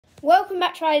Welcome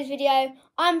back to RZA's video.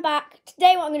 I'm back.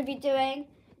 Today what I'm going to be doing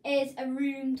is a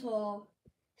room tour.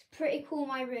 It's pretty cool,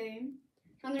 my room.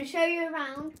 I'm going to show you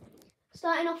around.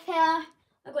 Starting off here,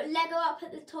 I've got Lego up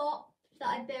at the top that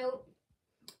I built.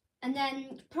 And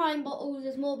then prime bottles,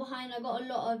 there's more behind. I've got a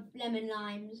lot of lemon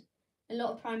limes, a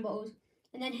lot of prime bottles.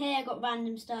 And then here I've got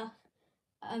random stuff.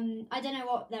 I don't know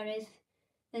what there is.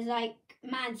 There's like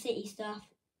Man City stuff,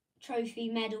 trophy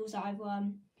medals that I've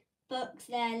won. Books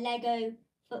there, Lego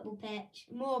football pitch,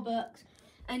 more books.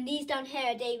 And these down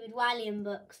here are David Walliam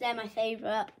books. They're my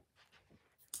favourite.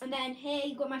 And then here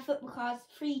you've got my football cards,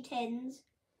 3 tins.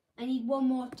 I need one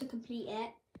more to complete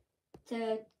it,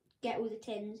 to get all the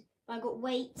tins. I've got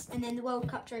weights and then the World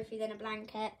Cup trophy, then a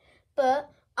blanket.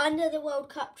 But under the World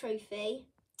Cup trophy,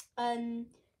 it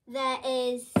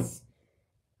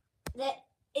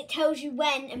tells you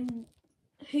when and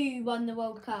who won the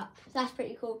World Cup. So that's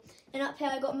pretty cool. And up here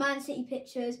I got Man City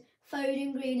pictures,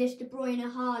 Foden, Grealish, De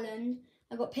Bruyne, Haaland.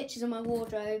 I got pictures on my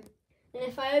wardrobe. And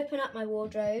if I open up my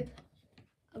wardrobe,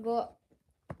 I've got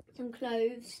some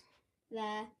clothes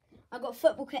there. I've got a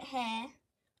football kit here.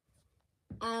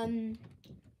 And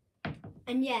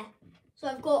yeah, so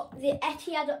I've got the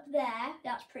Etihad up there.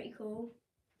 That's pretty cool.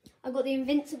 I've got the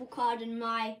Invincible card and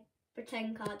my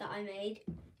pretend card that I made.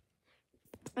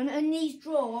 And in these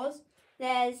drawers,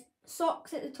 there's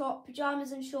socks at the top,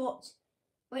 pyjamas and shorts.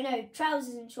 Wait, no,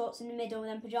 trousers and shorts in the middle, and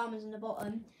then pyjamas on the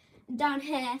bottom. And down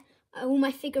here are all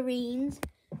my figurines.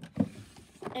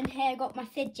 And here I got my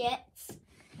fidgets.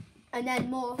 And then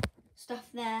more stuff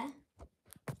there.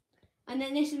 And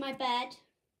then this is my bed.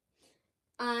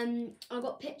 I've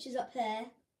got pictures up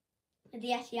here. The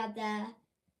Etihad there.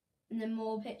 And then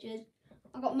more pictures.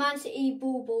 I've got Man City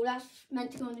ball. That's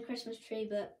meant to go on the Christmas tree,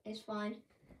 but it's fine.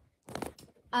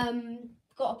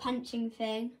 Got a punching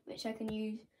thing, which I can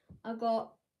use. I've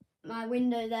got my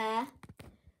window there.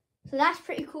 So that's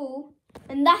pretty cool.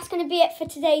 And that's going to be it for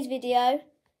today's video.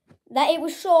 It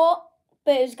was short,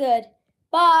 but it was good.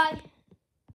 Bye.